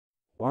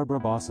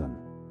Barbara Bosson.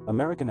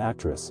 American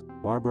actress,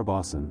 Barbara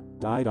Bosson,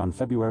 died on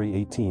February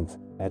 18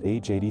 at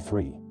age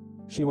 83.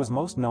 She was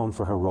most known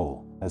for her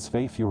role as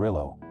Faye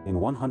Furillo in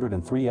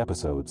 103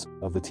 episodes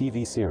of the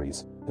TV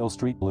series Hill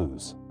Street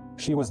Blues.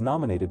 She was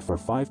nominated for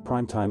 5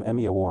 Primetime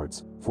Emmy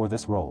Awards for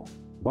this role.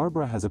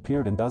 Barbara has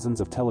appeared in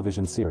dozens of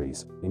television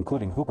series,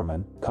 including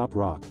Hooperman, Cop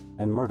Rock,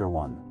 and Murder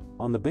One.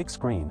 On the big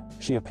screen,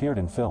 she appeared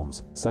in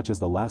films such as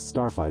The Last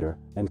Starfighter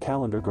and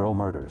Calendar Girl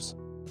Murders.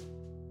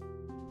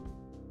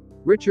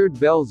 Richard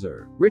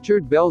Belzer.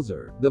 Richard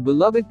Belzer, the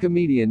beloved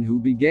comedian who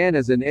began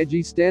as an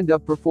edgy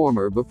stand-up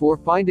performer before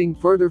finding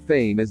further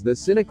fame as the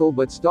cynical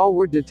but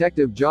stalwart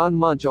detective John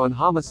Munch on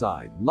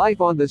Homicide,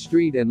 Life on the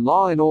Street and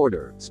Law and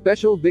Order,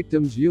 Special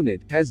Victims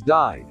Unit, has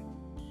died.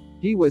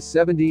 He was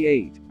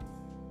 78.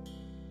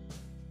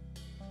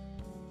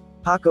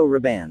 Paco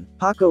Rabanne.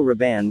 Paco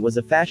Rabanne was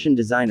a fashion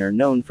designer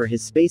known for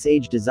his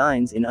space-age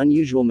designs in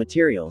unusual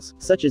materials,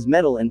 such as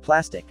metal and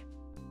plastic.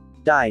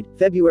 Died,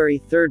 February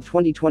 3,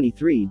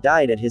 2023.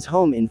 Died at his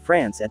home in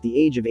France at the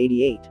age of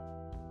 88.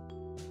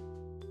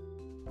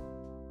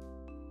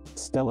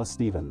 Stella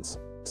Stevens.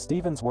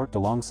 Stevens worked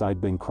alongside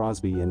Bing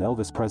Crosby and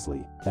Elvis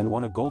Presley, and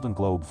won a Golden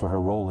Globe for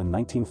her role in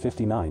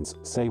 1959's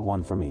Say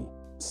One For Me.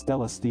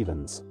 Stella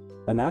Stevens,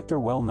 an actor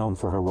well known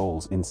for her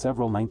roles in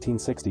several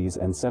 1960s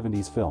and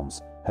 70s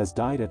films, has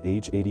died at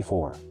age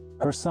 84.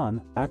 Her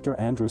son, actor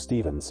Andrew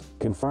Stevens,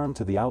 confirmed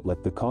to the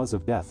outlet the cause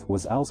of death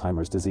was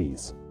Alzheimer's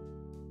disease.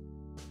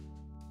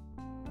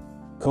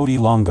 Cody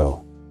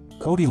Longo.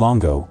 Cody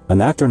Longo,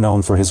 an actor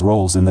known for his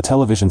roles in the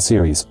television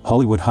series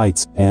Hollywood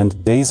Heights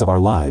and Days of Our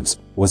Lives,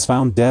 was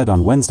found dead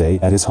on Wednesday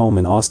at his home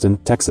in Austin,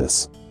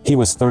 Texas. He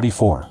was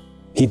 34.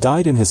 He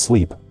died in his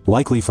sleep,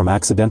 likely from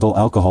accidental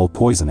alcohol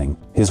poisoning,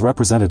 his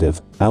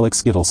representative,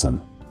 Alex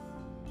Gittleson.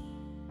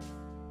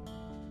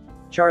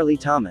 Charlie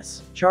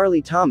Thomas.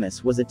 Charlie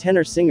Thomas was a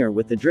tenor singer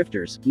with the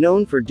Drifters,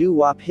 known for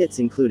doo-wop hits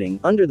including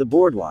Under the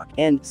Boardwalk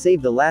and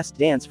Save the Last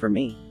Dance for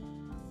Me.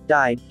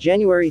 Died,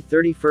 January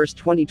 31,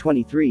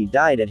 2023.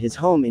 Died at his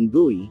home in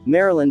Bowie,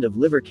 Maryland of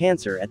liver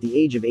cancer at the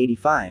age of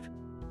 85.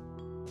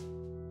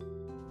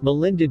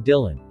 Melinda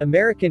Dillon.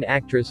 American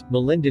actress,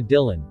 Melinda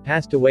Dillon,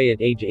 passed away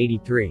at age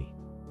 83.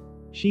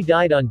 She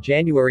died on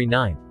January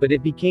 9, but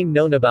it became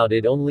known about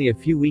it only a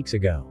few weeks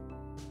ago.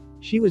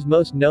 She was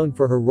most known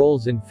for her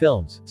roles in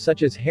films,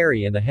 such as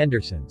Harry and the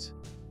Hendersons,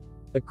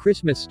 A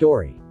Christmas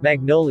Story,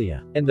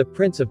 Magnolia, and The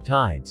Prince of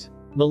Tides.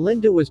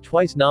 Melinda was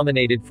twice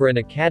nominated for an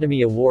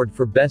Academy Award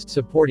for Best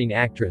Supporting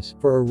Actress,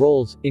 for her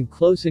roles in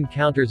Close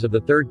Encounters of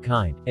the Third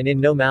Kind, and in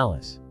No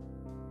Malice.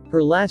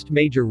 Her last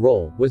major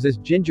role was as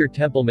Ginger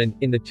Templeman,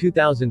 in the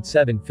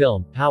 2007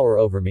 film, Power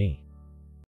Over Me.